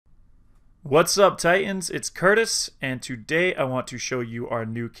What's up, Titans? It's Curtis, and today I want to show you our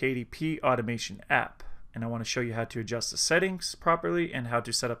new KDP automation app. And I want to show you how to adjust the settings properly and how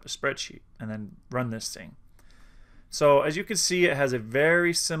to set up the spreadsheet and then run this thing. So as you can see, it has a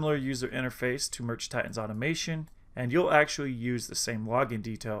very similar user interface to Merch Titans automation, and you'll actually use the same login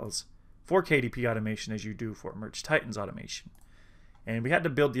details for KDP automation as you do for Merch Titans automation. And we had to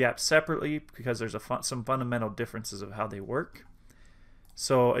build the app separately because there's some fundamental differences of how they work.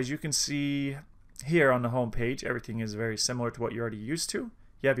 So as you can see here on the home page, everything is very similar to what you're already used to.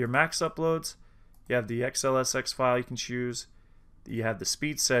 You have your max uploads, you have the Xlsx file you can choose, you have the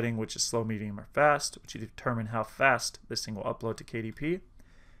speed setting, which is slow, medium, or fast, which you determine how fast this thing will upload to KDP.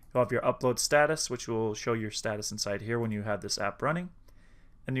 You'll have your upload status, which will show your status inside here when you have this app running.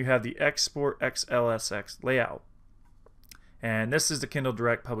 And you have the export Xlsx layout. And this is the Kindle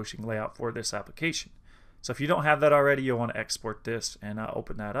Direct publishing layout for this application. So if you don't have that already, you'll want to export this and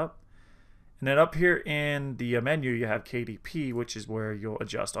open that up. And then up here in the menu, you have KDP, which is where you'll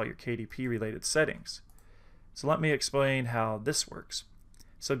adjust all your KDP related settings. So let me explain how this works.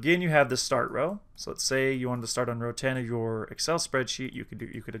 So again, you have the start row. So let's say you wanted to start on row 10 of your Excel spreadsheet. You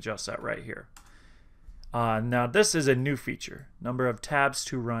could adjust that right here. Now this is a new feature, number of tabs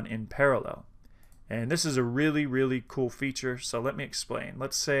to run in parallel. And this is a really cool feature. So let me explain.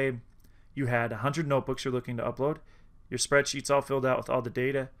 Let's say you had 100 notebooks you're looking to upload. Your spreadsheet's all filled out with all the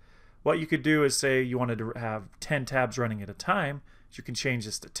data. What you could do is say you wanted to have 10 tabs running at a time. So you can change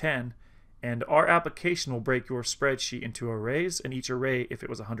this to 10. And our application will break your spreadsheet into arrays. And each array, if it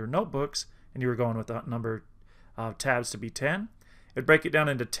was 100 notebooks and you were going with the number of tabs to be 10, it'd break it down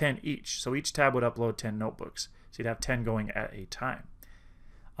into 10 each. So each tab would upload 10 notebooks. So you'd have 10 going at a time.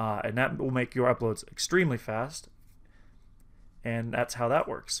 And that will make your uploads extremely fast. And that's how that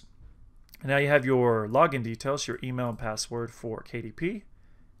works. Now you have your login details, your email and password for KDP.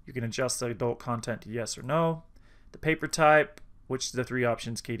 You can adjust the adult content to yes or no. The paper type, which is the three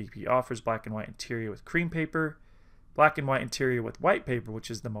options KDP offers: black and white interior with cream paper, black and white interior with white paper,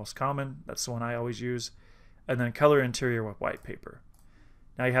 which is the most common. That's the one I always use. And then color interior with white paper.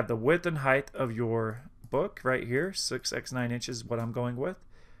 Now you have the width and height of your book right here. 6x 9 inches is what I'm going with.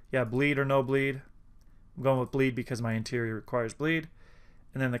 You have bleed or no bleed. I'm going with bleed because my interior requires bleed.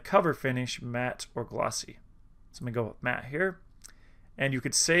 And then the cover finish, matte or glossy. So I'm going to go with matte here. And you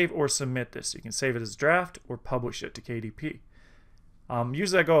could save or submit this. You can save it as draft or publish it to KDP.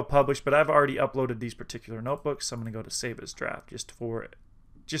 Usually I go with publish, but I've already uploaded these particular notebooks, so I'm going to go to save as draft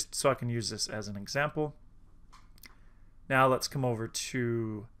just so I can use this as an example. Now let's come over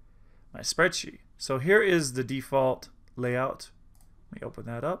to my spreadsheet. So here is the default layout. Let me open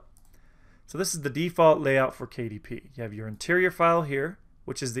that up. So this is the default layout for KDP. You have your interior file here,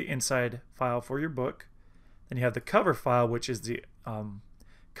 which is the inside file for your book. Then you have the cover file, which is the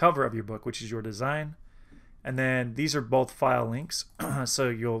cover of your book, which is your design. And then these are both file links, so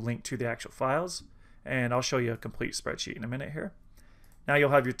you'll link to the actual files. And I'll show you a complete spreadsheet in a minute here. Now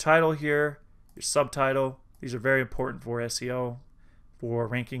you'll have your title here, your subtitle. These are very important for SEO, for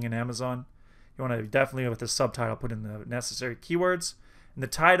ranking in Amazon. You want to definitely, with the subtitle, put in the necessary keywords. And the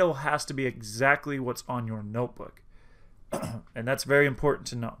title has to be exactly what's on your notebook. And that's very important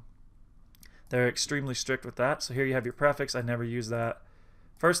to know. They're extremely strict with that. So here you have your prefix. I never use that.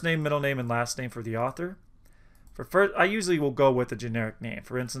 First name, middle name, and last name for the author. For first, I usually will go with a generic name.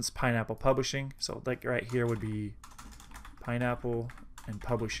 For instance, Pineapple Publishing. So like right here would be Pineapple and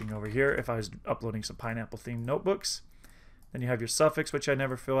Publishing over here if I was uploading some pineapple themed notebooks. Then you have your suffix, which I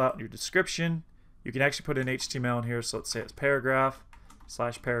never fill out, and your description. You can actually put in HTML in here. So let's say it's paragraph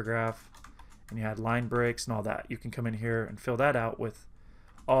 / paragraph. And you had line breaks and all that. You can come in here and fill that out with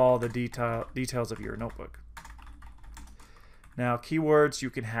all the details of your notebook. Now keywords, you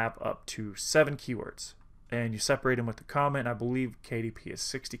can have up to 7 keywords. And you separate them with the comma, and I believe KDP is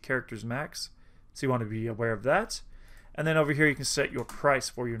 60 characters max. So you want to be aware of that. And then over here you can set your price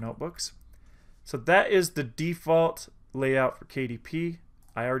for your notebooks. So that is the default layout for KDP.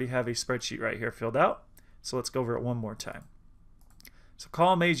 I already have a spreadsheet right here filled out. So let's go over it one more time. So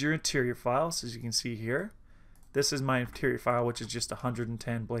column A is your interior file. So as you can see here, this is my interior file, which is just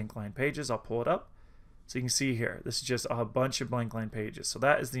 110 blank line pages. I'll pull it up. So you can see here, this is just a bunch of blank line pages. So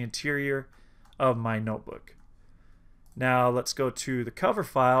that is the interior of my notebook. Now let's go to the cover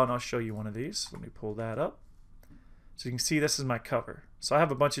file, and I'll show you one of these. Let me pull that up. So you can see this is my cover. So I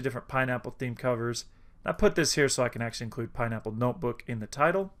have a bunch of different pineapple themed covers. I put this here so I can actually include Pineapple Notebook in the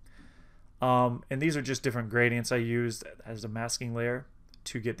title. And these are just different gradients I used as a masking layer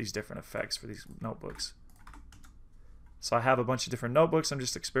to get these different effects for these notebooks. So I have a bunch of different notebooks I'm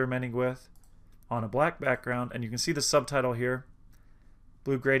just experimenting with on a black background, and you can see the subtitle here.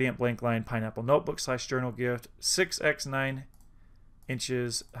 blue gradient blank line pineapple notebook / journal gift, 6x 9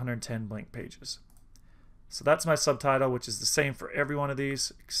 inches, 110 blank pages. So that's my subtitle, which is the same for every one of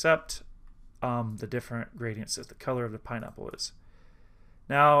these except the different gradients that the color of the pineapple is.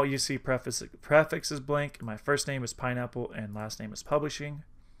 Now you see preface is blank. My first name is Pineapple and last name is Publishing.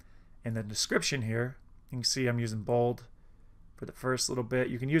 And the description here, you can see I'm using bold for the first little bit.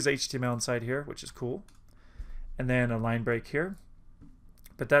 You can use HTML inside here, which is cool. And then a line break here.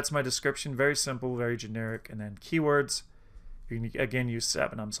 But that's my description, very simple, very generic. And then keywords, you can again use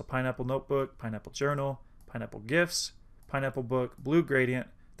 7 of them. So pineapple notebook, pineapple journal, pineapple gifts, pineapple book, blue gradient.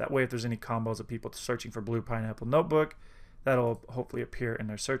 That way if there's any combos of people searching for blue pineapple notebook, that'll hopefully appear in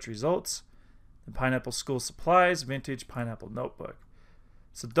their search results. And pineapple school supplies, vintage pineapple notebook.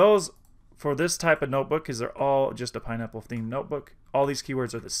 So those, for this type of notebook, because they're all just a pineapple themed notebook, all these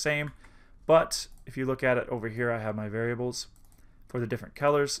keywords are the same. But if you look at it over here, I have my variables for the different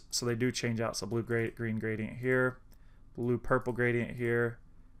colors. So they do change out. So blue green gradient here, blue purple gradient here,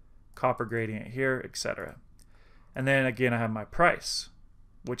 copper gradient here, etc. And then again, I have my price,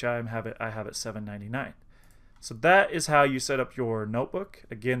 which I have at $7.99. So that is how you set up your notebook.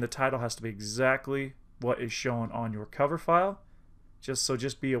 Again, the title has to be exactly what is shown on your cover file.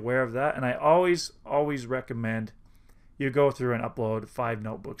 Just be aware of that. And I always recommend you go through and upload 5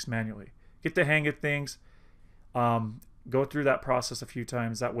 notebooks manually. Get the hang of things. Go through that process a few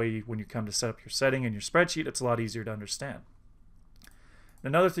times. That way, when you come to set up your setting in your spreadsheet, it's a lot easier to understand.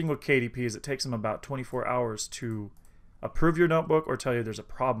 Another thing with KDP is it takes them about 24 hours to approve your notebook or tell you there's a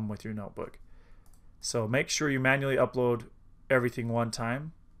problem with your notebook. So make sure you manually upload everything one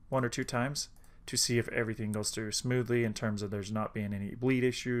or two times, to see if everything goes through smoothly in terms of there's not being any bleed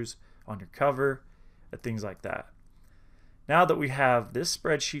issues on your cover and things like that. Now that we have this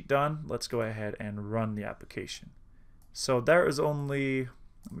spreadsheet done, let's go ahead and run the application. So there is only,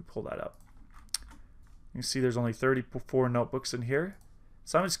 let me pull that up. You can see there's only 34 notebooks in here.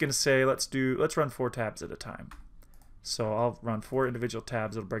 So I'm just going to say let's run 4 tabs at a time. So I'll run 4 individual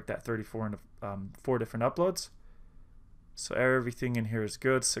tabs. It'll break that 34 into 4 different uploads. So everything in here is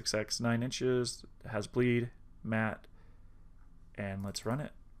good. 6x 9 inches, has bleed, matte, and let's run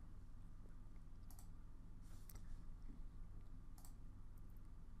it.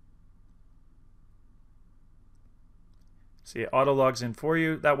 See, it auto logs in for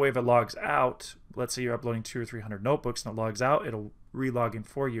you. That way if it logs out, let's say you're uploading 200 or 300 notebooks and it logs out, it'll re-log in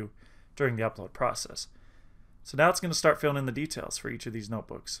for you during the upload process. So now it's going to start filling in the details for each of these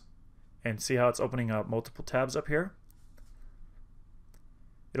notebooks. And see how it's opening up multiple tabs up here?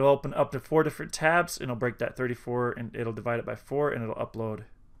 It'll open up to 4 different tabs, and it'll break that 34 and it'll divide it by 4, and it'll upload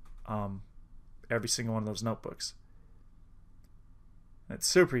every single one of those notebooks. And it's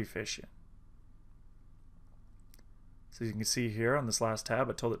super efficient. So you can see here on this last tab,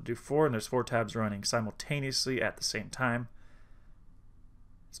 I told it to do 4, and there's 4 tabs running simultaneously at the same time.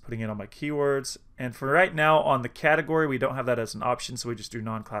 It's putting in all my keywords. And for right now on the category, we don't have that as an option, so we just do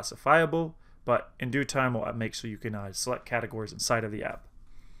non-classifiable. But in due time, we'll make sure you can select categories inside of the app.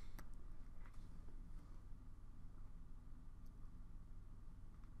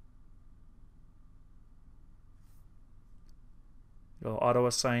 It'll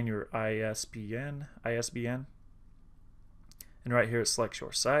auto-assign your ISBN. And right here it selects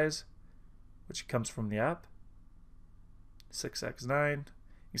your size, which comes from the app. 6x9.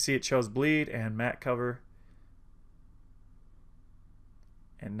 You see it shows bleed and matte cover.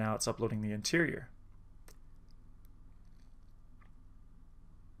 And now it's uploading the interior.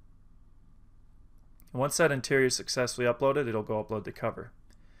 And once that interior is successfully uploaded, it'll go upload the cover.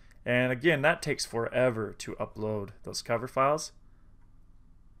 And again, that takes forever to upload those cover files.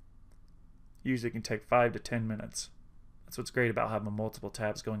 Usually can take 5 to 10 minutes. That's what's great about having multiple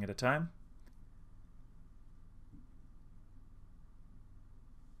tabs going at a time.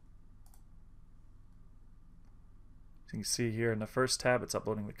 So you can see here in the first tab, it's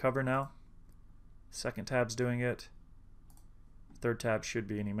uploading the cover now. Second tab's doing it. Third tab should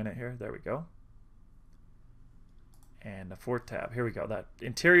be any minute here. There we go. And the fourth tab, here we go. That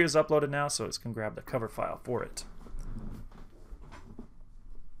interior is uploaded now, so it's going to grab the cover file for it.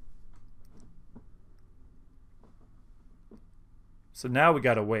 So now we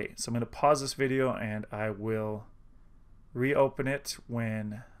gotta wait. So I'm gonna pause this video and I will reopen it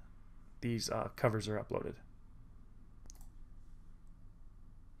when these covers are uploaded.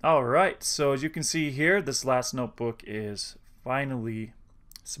 Alright, so as you can see here, this last notebook is finally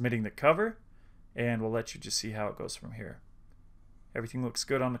submitting the cover, and we'll let you just see how it goes from here. Everything looks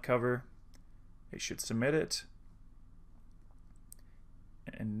good on the cover. It should submit it.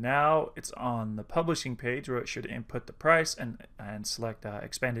 And now it's on the publishing page where it should input the price and select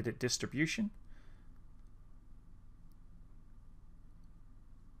expanded distribution.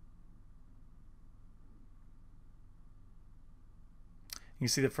 You can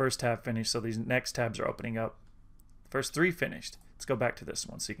see the first tab finished, so these next tabs are opening up. First 3 finished. Let's go back to this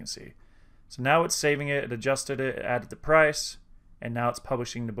one so you can see. So now it's saving it, it adjusted it, it added the price, and now it's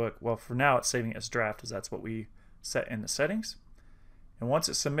publishing the book. Well, for now it's saving it as draft, as that's what we set in the settings. And once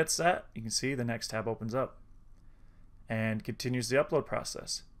it submits that, you can see the next tab opens up and continues the upload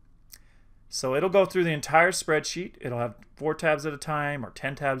process. So it'll go through the entire spreadsheet. It'll have 4 tabs at a time or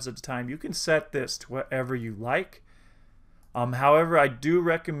 10 tabs at a time. You can set this to whatever you like. However, I do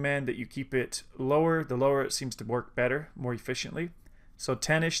recommend that you keep it lower. The lower it seems to work better, more efficiently. So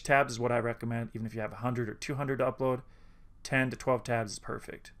 10-ish tabs is what I recommend, even if you have 100 or 200 to upload. 10 to 12 tabs is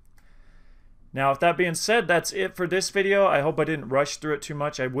perfect. Now, with that being said, that's it for this video. I hope I didn't rush through it too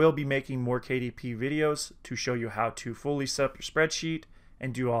much. I will be making more KDP videos to show you how to fully set up your spreadsheet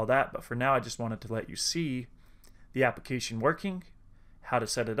and do all that. But for now, I just wanted to let you see the application working, how to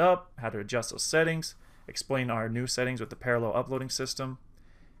set it up, how to adjust those settings, explain our new settings with the parallel uploading system,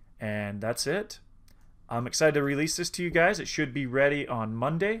 and that's it. I'm excited to release this to you guys. It should be ready on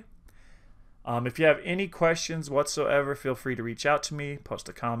Monday. If you have any questions whatsoever, feel free to reach out to me, post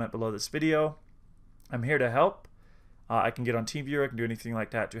a comment below this video. I'm here to help. I can get on TeamViewer, I can do anything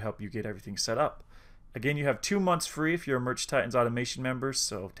like that to help you get everything set up. Again, you have 2 months free if you're a Merch Titans Automation member,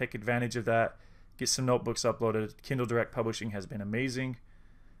 so take advantage of that. Get some notebooks uploaded. Kindle Direct Publishing has been amazing.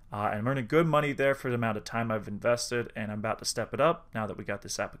 And I'm earning good money there for the amount of time I've invested, and I'm about to step it up now that we got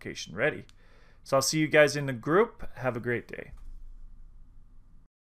this application ready. So I'll see you guys in the group. Have a great day.